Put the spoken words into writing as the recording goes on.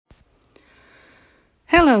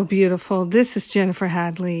Hello, beautiful. This is Jennifer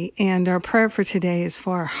Hadley, and our prayer for today is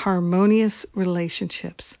for harmonious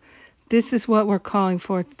relationships. This is what we're calling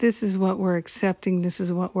for. This is what we're accepting. This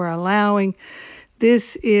is what we're allowing.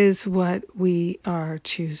 This is what we are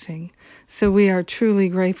choosing. So we are truly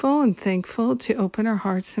grateful and thankful to open our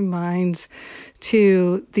hearts and minds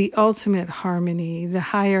to the ultimate harmony, the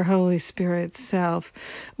higher Holy Spirit self.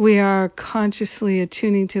 We are consciously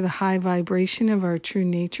attuning to the high vibration of our true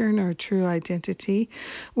nature and our true identity.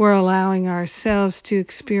 We're allowing ourselves to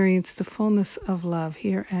experience the fullness of love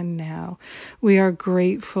here and now. We are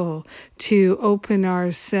grateful to open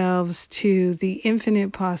ourselves to the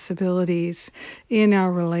infinite possibilities in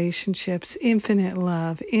our relationships, infinite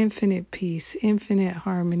love, infinite peace, infinite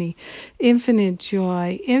harmony, infinite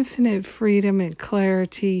joy, infinite freedom and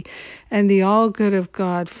clarity, and the all good of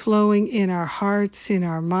God flowing in our hearts, in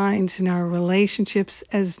our minds, in our relationships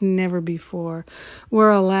as never before.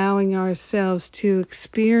 We're allowing ourselves to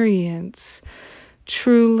experience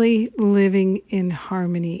truly living in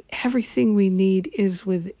harmony. Everything we need is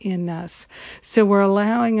within us. So we're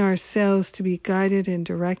allowing ourselves to be guided and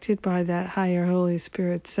directed by that higher Holy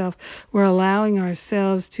Spirit self. We're allowing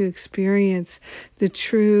ourselves to experience the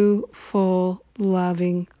true, full,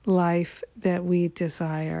 loving life that we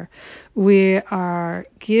desire. We are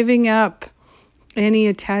giving up any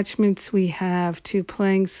attachments we have to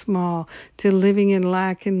playing small, to living in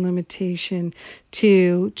lack and limitation,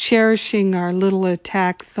 to cherishing our little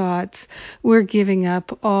attack thoughts. We're giving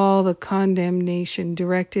up all the condemnation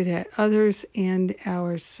directed at others and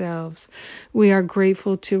ourselves. We are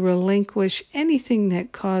grateful to relinquish anything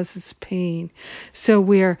that causes pain. So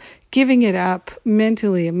we're giving it up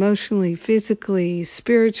mentally, emotionally, physically,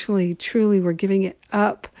 spiritually, truly. We're giving it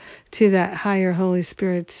up to that higher Holy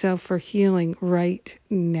Spirit self for healing right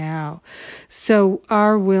now. So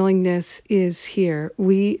our willingness is here.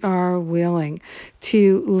 We are willing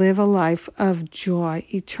to live a life of joy.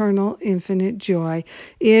 Eternal, infinite joy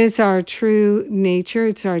is our true nature.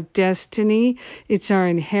 It's our destiny. It's our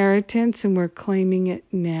inheritance, and we're claiming it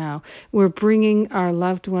now. We're bringing our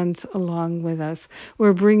loved ones along with us.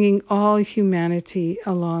 We're bringing all humanity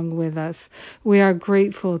along with us. We are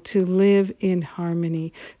grateful to live in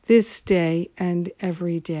harmony this day and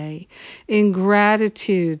every day. In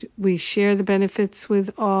gratitude, we share the benefits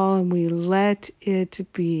with all and we let it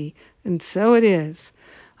be. And so it is.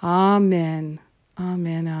 Amen.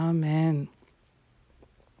 Amen. Amen.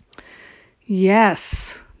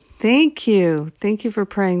 Yes. Thank you. Thank you for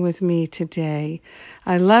praying with me today.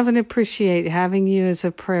 I love and appreciate having you as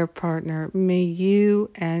a prayer partner. May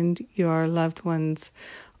you and your loved ones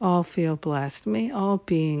all feel blessed. May all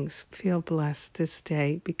beings feel blessed this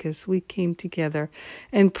day because we came together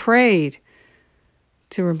and prayed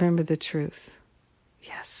to remember the truth.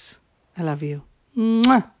 Yes. I love you.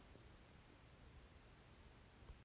 Mwah.